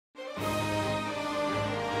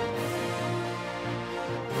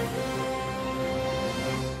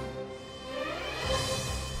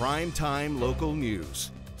Prime-time local news,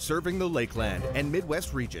 serving the Lakeland and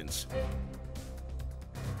Midwest regions.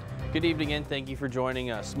 Good evening and thank you for joining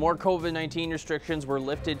us. More COVID-19 restrictions were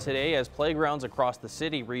lifted today as playgrounds across the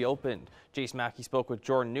city reopened. Jace Mackey spoke with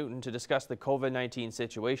Jordan Newton to discuss the COVID-19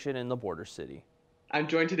 situation in the border city. I'm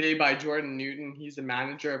joined today by Jordan Newton. He's the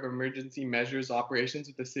manager of emergency measures operations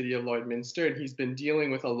with the city of Lloydminster, and he's been dealing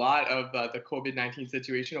with a lot of the COVID-19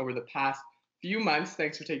 situation over the past few months.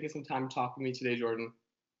 Thanks for taking some time to talk with me today, Jordan.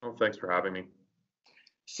 Well, thanks for having me.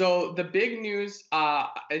 So the big news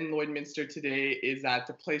in Lloydminster today is that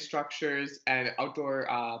the play structures and outdoor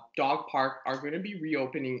dog park are going to be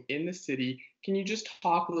reopening in the city. Can you just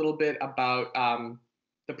talk a little bit about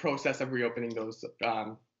the process of reopening those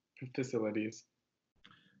facilities?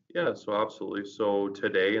 Yeah, so absolutely. So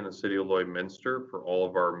today in the city of Lloydminster, for all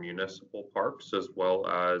of our municipal parks, as well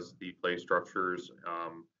as the play structures,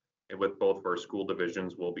 and with both of our school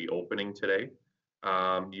divisions will be opening today.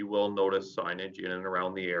 You will notice signage in and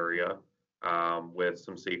around the area with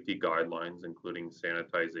some safety guidelines, including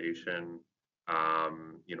sanitization,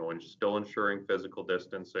 and still ensuring physical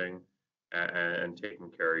distancing and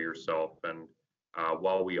taking care of yourself. And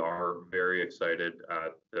while we are very excited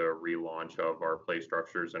at the relaunch of our play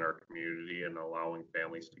structures in our community and allowing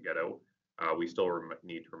families to get out, we still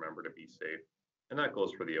need to remember to be safe. And that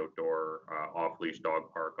goes for the outdoor off-leash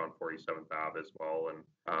dog park on 47th Ave as well.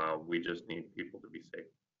 And we just need people to be safe.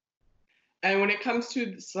 And when it comes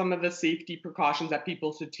to some of the safety precautions that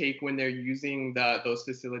people should take when they're using those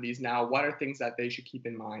facilities now, what are things that they should keep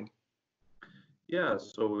in mind? Yeah,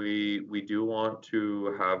 so we do want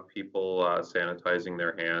to have people sanitizing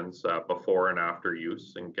their hands before and after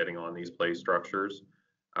use and getting on these play structures.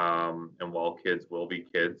 And while kids will be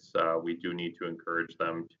kids, we do need to encourage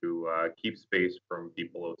them to keep space from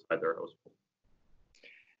people outside their household.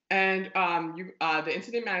 And the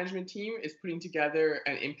incident management team is putting together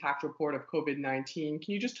an impact report of COVID-19.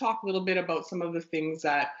 Can you just talk a little bit about some of the things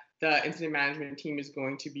that the incident management team is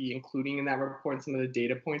going to be including in that report and some of the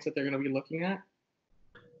data points that they're going to be looking at?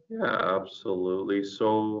 Yeah, absolutely.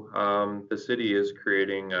 So the city is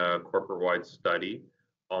creating a corporate-wide study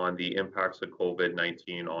on the impacts of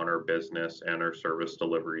COVID-19 on our business and our service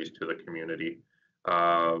deliveries to the community.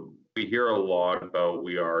 We hear a lot about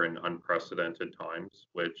we are in unprecedented times,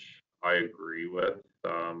 which I agree with.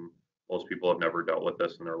 Most people have never dealt with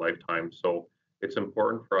this in their lifetime. So it's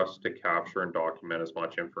important for us to capture and document as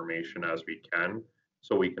much information as we can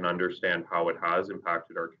so we can understand how it has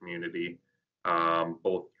impacted our community,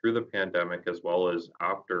 both through the pandemic as well as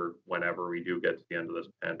after, whenever we do get to the end of this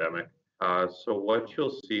pandemic. So what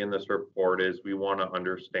you'll see in this report is we want to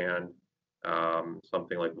understand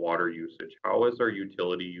something like water usage. How has our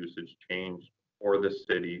utility usage changed for the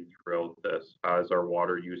city throughout this? Has our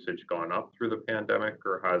water usage gone up through the pandemic,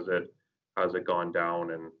 or has it gone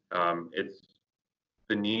down? And it's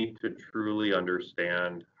the need to truly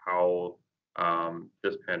understand how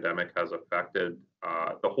this pandemic has affected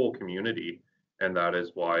the whole community, and that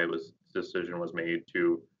is why decision was made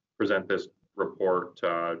to present this report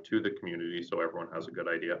to the community so everyone has a good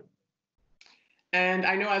idea. And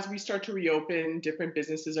I know as we start to reopen, different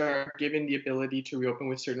businesses are given the ability to reopen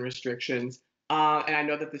with certain restrictions. And I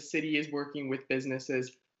know that the city is working with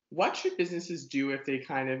businesses. What should businesses do if they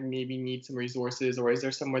kind of maybe need some resources, or is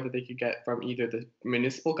there somewhere that they could get from either the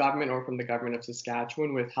municipal government or from the government of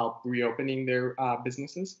Saskatchewan with help reopening their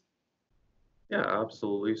businesses? Yeah,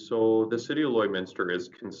 absolutely. So the city of Lloydminster is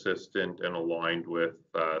consistent and aligned with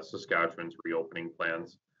Saskatchewan's reopening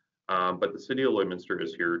plans. But the city of Lloydminster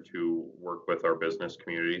is here to work with our business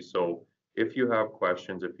community. So if you have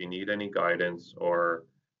questions, if you need any guidance or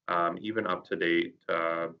even up-to-date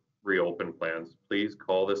reopen plans, please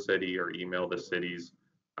call the city or email the city's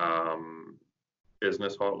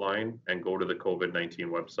business hotline and go to the COVID-19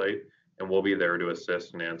 website, and we'll be there to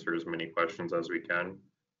assist and answer as many questions as we can.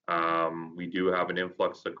 We do have an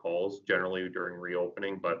influx of calls generally during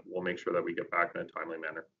reopening, but we'll make sure that we get back in a timely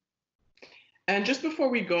manner. And just before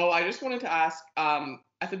we go, I just wanted to ask,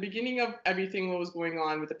 at the beginning of everything that was going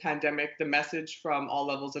on with the pandemic, the message from all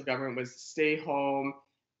levels of government was stay home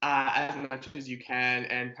as much as you can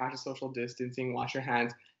and practice social distancing, wash your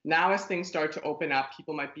hands. Now, as things start to open up,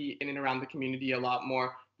 people might be in and around the community a lot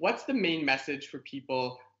more. What's the main message for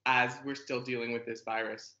people as we're still dealing with this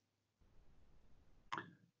virus?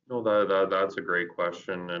 No, that's a great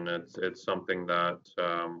question, and it's something that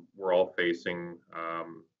we're all facing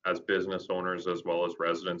as business owners as well as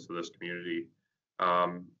residents of this community.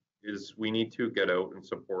 Is we need to get out and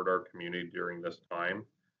support our community during this time,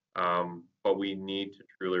 but we need to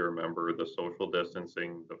truly remember the social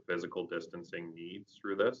distancing, the physical distancing needs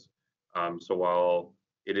through this. So while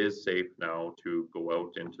it is safe now to go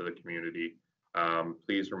out into the community.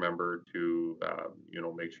 Please remember to,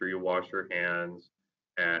 make sure you wash your hands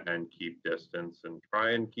and keep distance, and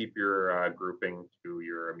try and keep your grouping to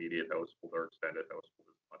your immediate household or extended household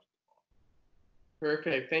as much as possible.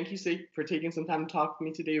 Perfect. Thank you for taking some time to talk to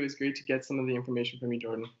me today. It was great to get some of the information from you,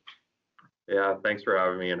 Jordan. Yeah, thanks for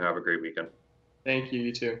having me, and have a great weekend. Thank you.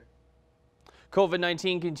 You too.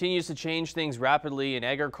 COVID-19 continues to change things rapidly in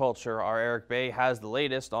agriculture. Our Eric Bay has the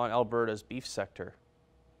latest on Alberta's beef sector.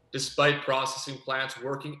 Despite processing plants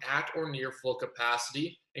working at or near full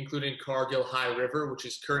capacity, including Cargill High River, which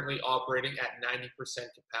is currently operating at 90%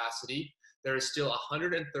 capacity, there is still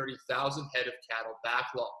 130,000 head of cattle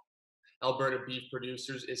backlog. Alberta beef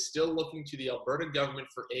producers is still looking to the Alberta government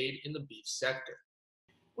for aid in the beef sector.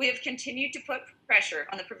 We have continued to put pressure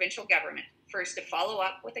on the provincial government, first to follow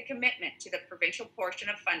up with a commitment to the provincial portion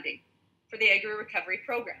of funding for the Agri-Recovery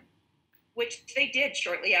Program, which they did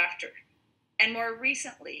shortly after, and more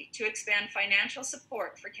recently to expand financial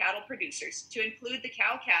support for cattle producers to include the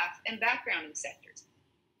cow-calf and backgrounding sectors.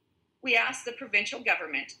 We asked the provincial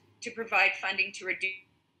government to provide funding to reduce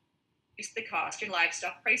the cost in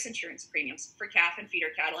livestock price insurance premiums for calf and feeder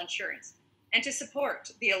cattle insurance, and to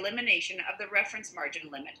support the elimination of the reference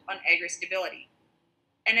margin limit on agri-stability,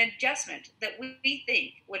 an adjustment that we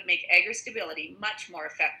think would make agri-stability much more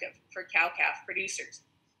effective for cow-calf producers.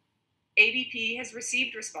 ABP has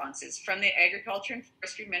received responses from the Agriculture and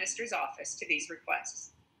Forestry Minister's office to these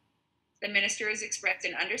requests. The Minister has expressed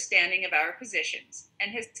an understanding of our positions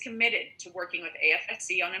and has committed to working with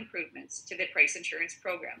AFSC on improvements to the price insurance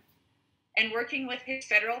program, and working with his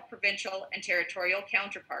federal, provincial, and territorial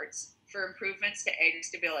counterparts for improvements to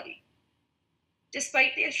agri-stability.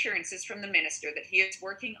 Despite the assurances from the Minister that he is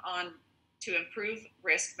working on to improve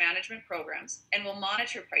risk management programs and will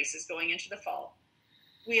monitor prices going into the fall,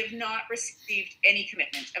 we have not received any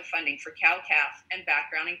commitment of funding for cow-calf and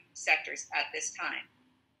backgrounding sectors at this time.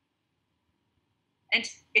 And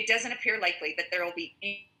it doesn't appear likely that there will be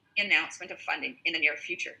any announcement of funding in the near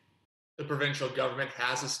future. The provincial government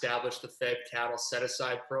has established the Fed Cattle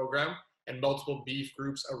Set-Aside program, and multiple beef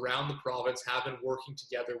groups around the province have been working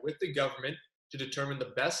together with the government to determine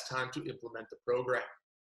the best time to implement the program.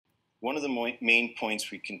 One of the main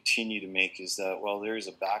points we continue to make is that while there is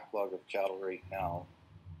a backlog of cattle right now,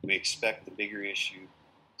 we expect the bigger issue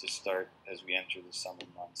to start as we enter the summer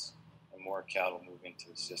months and more cattle move into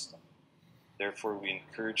the system. Therefore, we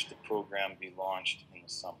encourage the program be launched in the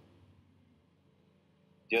summer.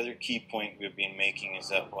 The other key point we've been making is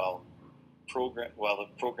that while the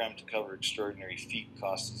program to cover extraordinary feed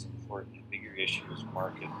costs is important, the bigger issue is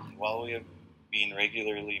market. While we have been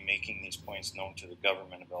regularly making these points known to the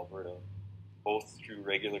government of Alberta, both through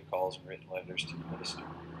regular calls and written letters to the minister,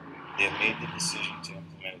 they have made the decision to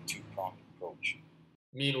implement a two-pronged approach.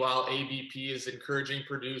 Meanwhile, ABP is encouraging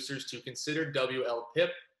producers to consider WLPIP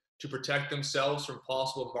to protect themselves from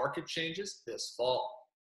possible market changes this fall.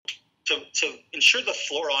 To ensure the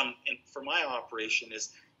floor for my operation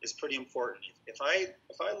is pretty important. If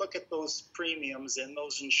I look at those premiums and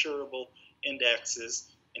those insurable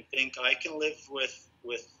indexes and think I can live with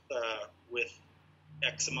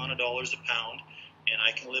X amount of dollars a pound, and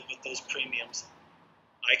I can live with those premiums,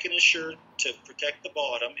 I can assure to protect the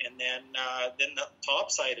bottom, and then the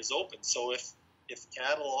top side is open. So if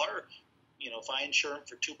cattle are, if I insure them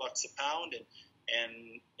for $2 a pound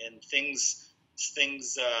and things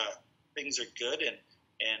are good,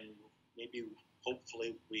 and maybe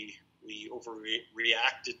hopefully we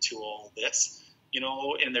overreacted to all this,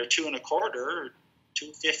 and they're 2 1/4 or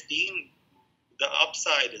 2.15, the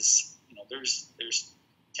upside is, there's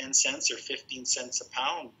 10 cents or 15 cents a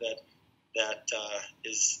pound that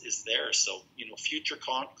is there. So, future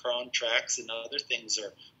contracts and other things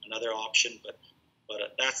are another option, but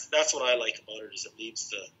that's what I like about it, is it leaves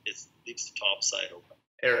the top side open.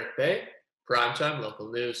 Eric Bay, Primetime Local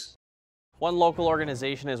News. One local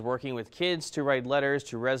organization is working with kids to write letters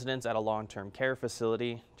to residents at a long-term care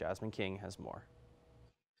facility. Jasmine King has more.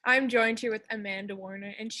 I'm joined here with Amanda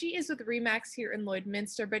Warner, and she is with REMAX here in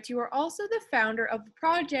Lloydminster, but you are also the founder of a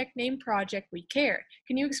project named Project We Care.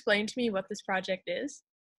 Can you explain to me what this project is?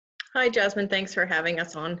 Hi, Jasmine. Thanks for having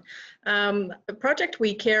us on. Project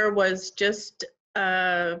We Care was just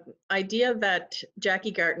an idea that Jackie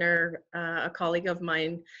Gartner, a colleague of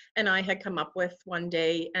mine, and I had come up with one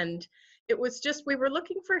day, and it was just, we were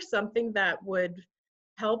looking for something that would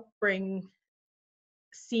help bring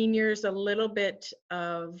seniors a little bit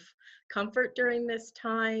of comfort during this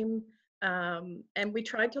time. And we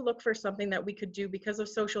tried to look for something that we could do because of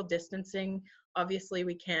social distancing. Obviously,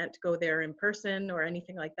 we can't go there in person or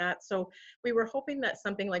anything like that. So we were hoping that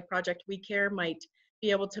something like Project We Care might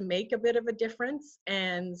be able to make a bit of a difference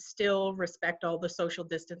and still respect all the social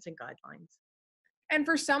distancing guidelines. And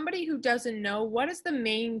for somebody who doesn't know, what is the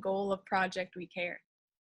main goal of Project We Care?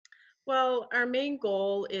 Well, our main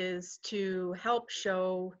goal is to help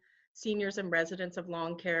show seniors and residents of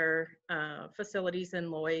long care facilities in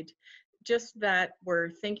Lloyd just that we're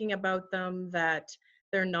thinking about them, that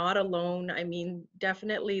they're not alone. I mean,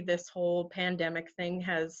 definitely this whole pandemic thing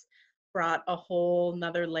has brought a whole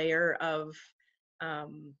nother layer of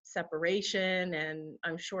separation and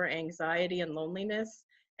I'm sure anxiety and loneliness.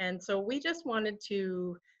 And so we just wanted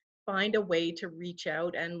to find a way to reach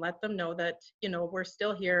out and let them know that, you know, we're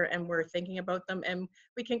still here and we're thinking about them and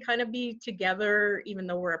we can kind of be together even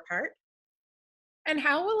though we're apart. And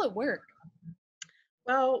how will it work?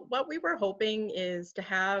 Well, what we were hoping is to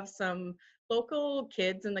have some local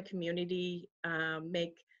kids in the community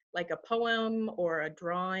make like a poem or a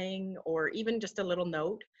drawing or even just a little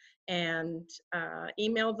note and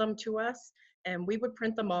email them to us. And we would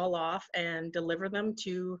print them all off and deliver them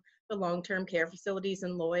to the long-term care facilities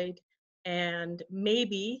in Lloyd. And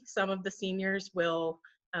maybe some of the seniors will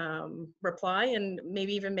reply and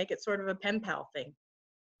maybe even make it sort of a pen pal thing.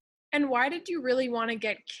 And why did you really want to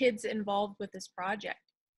get kids involved with this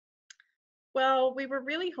project? Well, we were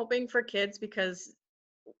really hoping for kids because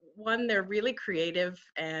one, they're really creative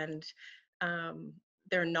and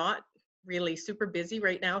they're not really super busy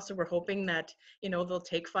right now. So we're hoping that, you know, they'll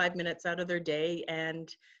take 5 minutes out of their day and,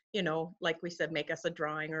 you know, like we said, make us a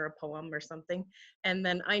drawing or a poem or something. And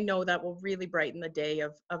then I know that will really brighten the day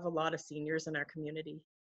of a lot of seniors in our community.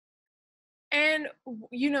 And,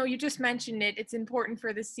 you know, you just mentioned it. It's important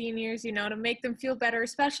for the seniors, you know, to make them feel better,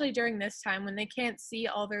 especially during this time when they can't see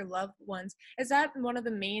all their loved ones. Is that one of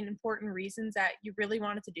the main important reasons that you really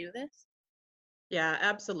wanted to do this? Yeah,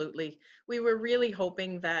 absolutely. We were really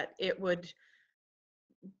hoping that it would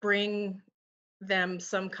bring them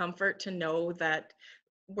some comfort to know that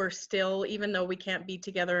we're still, even though we can't be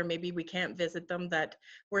together or maybe we can't visit them, that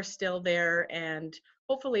we're still there. And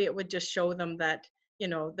hopefully it would just show them that, you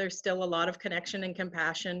know, there's still a lot of connection and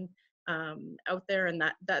compassion out there. And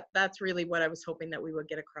that's really what I was hoping that we would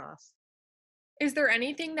get across. Is there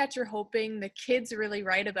anything that you're hoping the kids really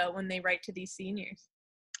write about when they write to these seniors?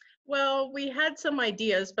 Well, we had some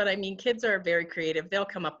ideas, but I mean, kids are very creative. They'll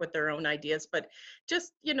come up with their own ideas, but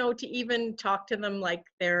just, you know, to even talk to them like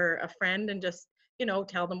they're a friend and just, you know,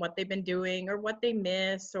 tell them what they've been doing or what they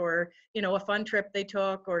miss or, you know, a fun trip they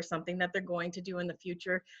took or something that they're going to do in the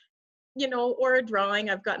future, you know, or a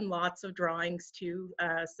drawing. I've gotten lots of drawings too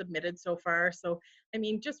submitted so far. So, I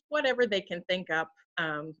mean, just whatever they can think up.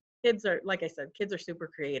 Kids are, like I said, kids are super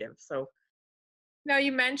creative. So Now,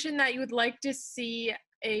 you mentioned that you would like to see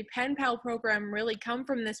a pen pal program really come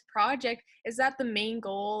from this project. Is that the main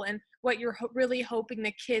goal and what you're really hoping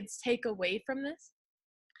the kids take away from this?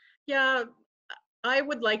 yeah, I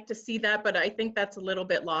would like to see that, but I think that's a little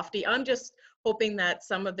bit lofty. I'm just hoping that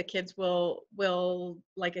some of the kids will,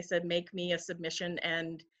 like I said, make me a submission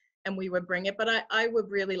and we would bring it. But I would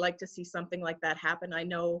really like to see something like that happen. I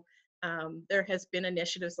know there has been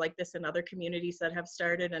initiatives like this in other communities that have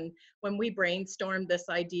started. And when we brainstormed this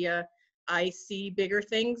idea, I see bigger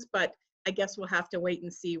things, but I guess we'll have to wait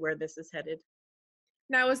and see where this is headed.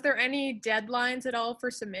 Now, is there any deadlines at all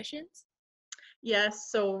for submissions? Yes,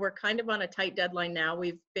 so we're kind of on a tight deadline now.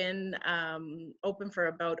 We've been open for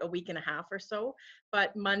about a week and a half or so,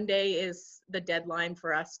 but Monday is the deadline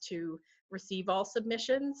for us to receive all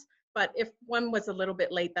submissions. But if one was a little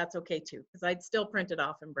bit late, that's okay too, because I'd still print it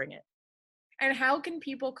off and bring it. And how can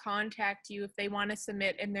people contact you if they want to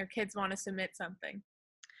submit and their kids want to submit something?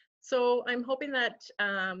 So I'm hoping that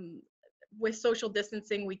with social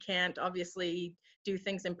distancing, we can't obviously do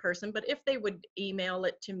things in person, but if they would email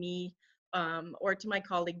it to me, or to my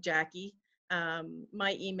colleague Jackie.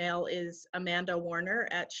 My email is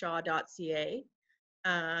amandawarner@shaw.ca.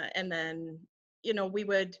 And then, you know, we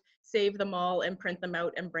would save them all and print them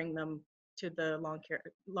out and bring them to the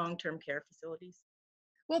long-term care facilities.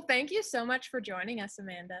 Well, thank you so much for joining us,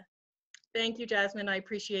 Amanda. Thank you, Jasmine. I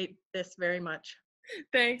appreciate this very much.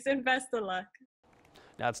 Thanks and best of luck.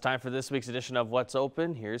 Now it's time for this week's edition of What's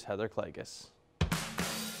Open. Here's Heather Klages.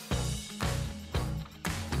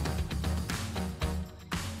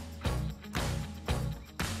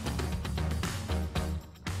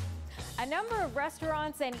 A number of of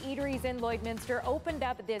restaurants and eateries in Lloydminster opened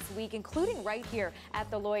up this week, including right here at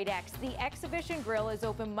the Lloyd X. The Exhibition Grill is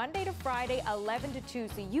open Monday to Friday, 11 to 2,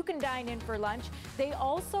 so you can dine in for lunch. They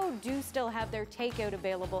also do still have their takeout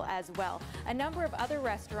available as well. A number of other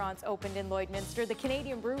restaurants opened in Lloydminster. The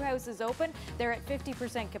Canadian Brew House is open. They're at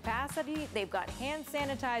 50% capacity. They've got hand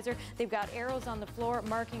sanitizer. They've got arrows on the floor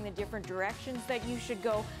marking the different directions that you should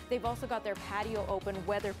go. They've also got their patio open,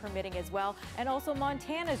 weather permitting as well. And also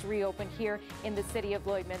Montana's reopened here in the city of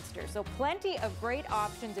Lloydminster. So plenty of great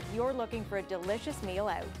options if you're looking for a delicious meal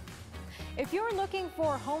out. If you're looking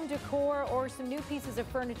for home decor or some new pieces of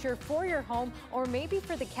furniture for your home or maybe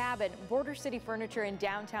for the cabin, Border City Furniture in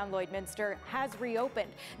downtown Lloydminster has reopened.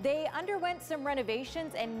 They underwent some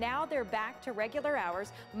renovations and now they're back to regular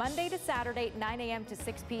hours, Monday to Saturday, 9 a.m. to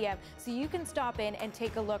 6 p.m. So you can stop in and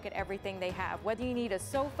take a look at everything they have. Whether you need a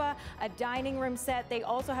sofa, a dining room set, they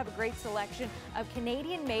also have a great selection of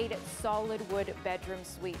Canadian-made solid wood bedroom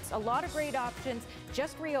suites. A lot of great options,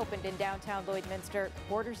 just reopened in downtown Lloydminster,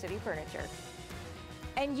 Border City Furniture.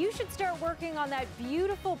 And you should start working on that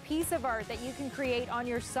beautiful piece of art that you can create on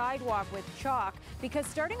your sidewalk with chalk, because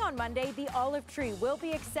starting on Monday, the Olive Tree will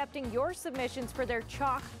be accepting your submissions for their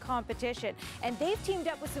chalk competition. And they've teamed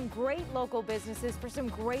up with some great local businesses for some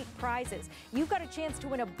great prizes. You've got a chance to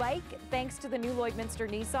win a bike thanks to the new Lloydminster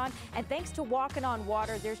Nissan, and thanks to Walking on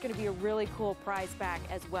Water, there's going to be a really cool prize pack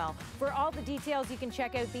as well. For all the details, you can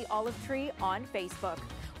check out the Olive Tree on Facebook.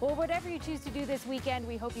 Well, whatever you choose to do this weekend,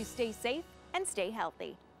 we hope you stay safe and stay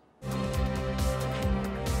healthy.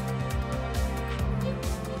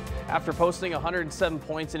 After posting 107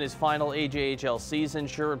 points in his final AJHL season,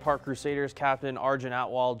 Sherwood Park Crusaders captain Arjun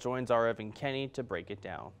Atwal joins our Evan Kenny to break it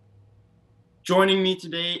down. Joining me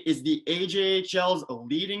today is the AJHL's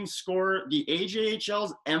leading scorer, the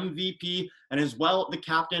AJHL's MVP, and as well the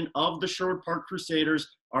captain of the Sherwood Park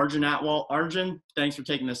Crusaders, Arjun Atwal. Arjun, thanks for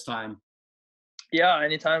taking this time. Yeah,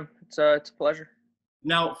 anytime. It's a pleasure.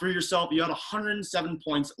 Now, for yourself, you had 107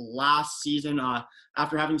 points last season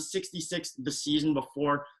after having 66 the season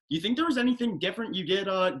before. Do you think there was anything different you did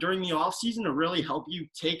during the offseason to really help you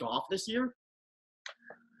take off this year?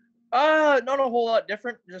 Not a whole lot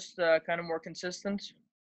different, just kind of more consistent.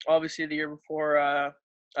 Obviously, the year before, I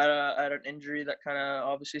had an injury that kind of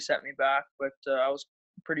obviously set me back, but I was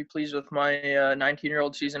pretty pleased with my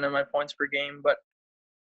 19-year-old season and my points per game. But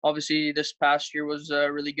obviously, this past year was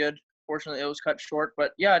really good. Fortunately, it was cut short,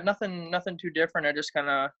 but yeah, nothing too different. I just kind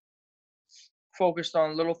of focused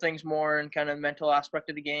on little things more and kind of mental aspect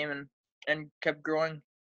of the game and kept growing.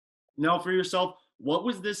 Now, for yourself, what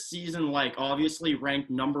was this season like? Obviously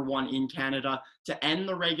ranked #1 in Canada to end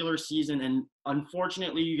the regular season, and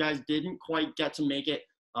unfortunately, you guys didn't quite get to make it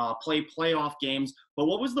play playoff games. But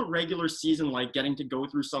what was the regular season like, getting to go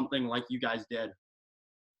through something like you guys did?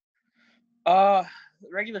 The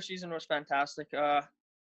regular season was fantastic.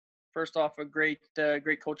 First off, a great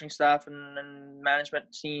coaching staff and management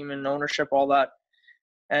team and ownership, all that.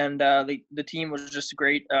 And the team was just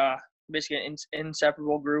great, basically an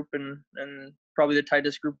inseparable group and probably the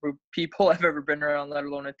tightest group of people I've ever been around, let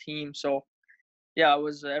alone a team. So, yeah, it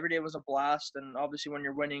was every day was a blast. And obviously when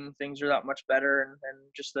you're winning, things are that much better. And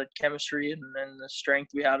just the chemistry and the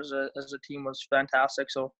strength we had as a team was fantastic.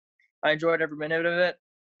 So I enjoyed every minute of it.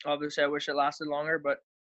 Obviously, I wish it lasted longer, but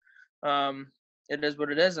it is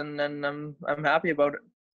what it is, and then I'm happy about it.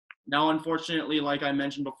 Now, unfortunately, like I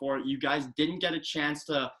mentioned before, you guys didn't get a chance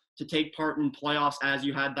to take part in playoffs as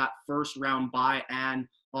you had that first round bye, and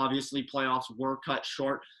obviously playoffs were cut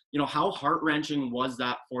short. You know, how heart-wrenching was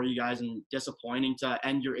that for you guys and disappointing to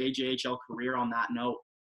end your AJHL career on that note?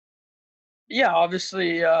 Yeah,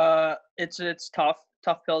 obviously, it's tough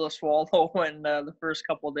pill to swallow when the first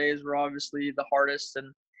couple of days were obviously the hardest,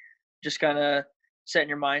 and just kind of setting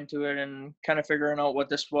your mind to it and kind of figuring out what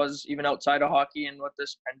this was even outside of hockey and what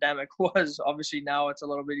this pandemic was. Obviously now it's a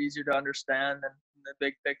little bit easier to understand and the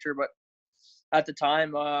big picture, but at the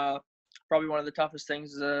time, probably one of the toughest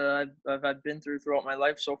things I've been throughout my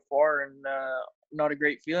life so far, and not a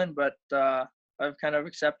great feeling, but I've kind of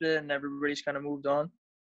accepted it and everybody's kind of moved on.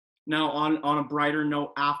 Now, on a brighter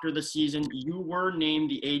note, after the season, you were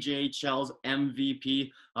named the AJHL's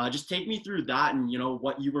MVP. Just take me through that and, you know,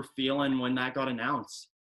 what you were feeling when that got announced.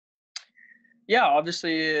 Yeah,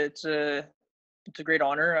 obviously it's a great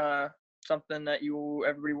honor, something that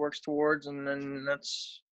everybody works towards, and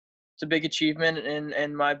it's a big achievement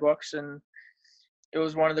in my books, and it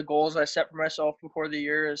was one of the goals I set for myself before the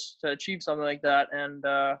year is to achieve something like that, and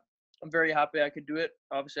I'm very happy I could do it.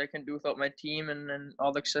 Obviously, I couldn't do it without my team and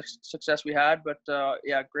all the success we had, but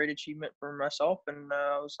yeah, great achievement for myself, and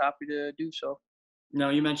I was happy to do so.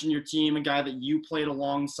 You mentioned your team, a guy that you played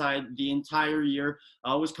alongside the entire year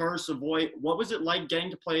was Carter Savoy. What was it like getting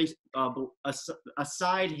to play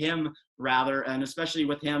aside him, rather, and especially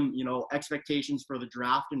with him, expectations for the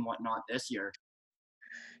draft and whatnot this year?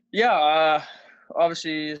 Yeah,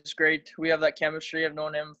 obviously it's great. We have that chemistry. I've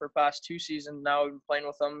known him for past 2 seasons now. We've been playing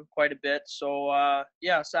with him quite a bit. So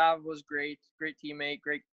yeah, Sav was great teammate,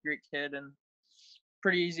 great kid, and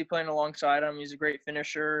pretty easy playing alongside him. He's a great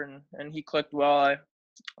finisher, and he clicked well.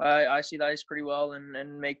 I see the ice pretty well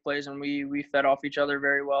and make plays, and we fed off each other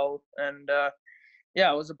very well. And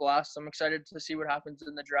yeah, it was a blast. I'm excited to see what happens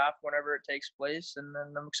in the draft whenever it takes place, and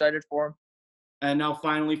I'm excited for him. And now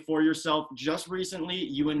finally for yourself, just recently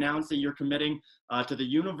you announced that you're committing to the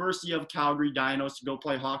University of Calgary Dinos to go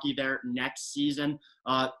play hockey there next season.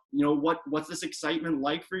 What's this excitement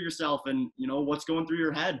like for yourself, and what's going through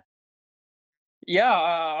your head? Yeah,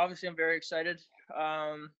 obviously I'm very excited.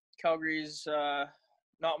 Calgary's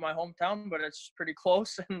not my hometown, but it's pretty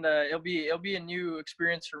close, and it'll be a new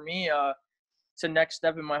experience for me. It's a next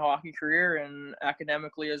step in my hockey career and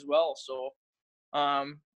academically as well. So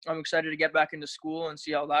I'm excited to get back into school and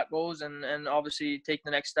see how that goes, and obviously take the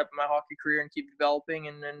next step in my hockey career and keep developing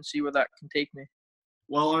and see where that can take me.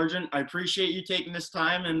 Well, Arjun, I appreciate you taking this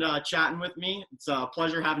time and chatting with me. It's a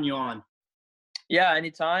pleasure having you on. Yeah,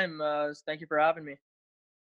 anytime. Thank you for having me.